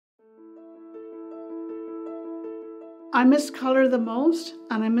I miss color the most,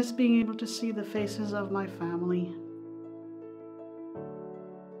 and I miss being able to see the faces of my family.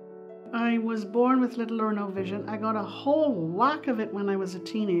 I was born with little or no vision. I got a whole whack of it when I was a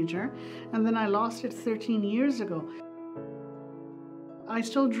teenager, and then I lost it 13 years ago. I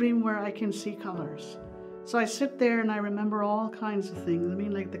still dream where I can see colors. So I sit there and I remember all kinds of things. I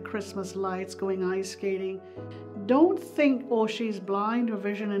mean, like the Christmas lights, going ice skating. Don't think, oh, she's blind or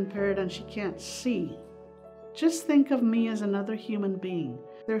vision impaired and she can't see. Just think of me as another human being.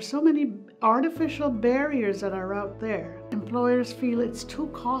 There are so many artificial barriers that are out there. Employers feel it's too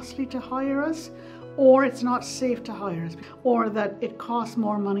costly to hire us, or it's not safe to hire us, or that it costs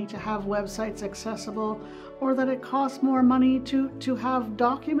more money to have websites accessible, or that it costs more money to have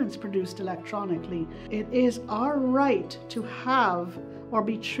documents produced electronically. It is our right to have or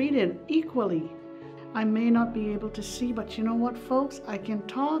be treated equally. I may not be able to see, but you know what, folks? I can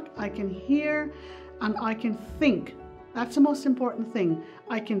talk, I can hear, and I can think. That's the most important thing.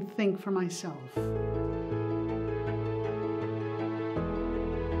 I can think for myself.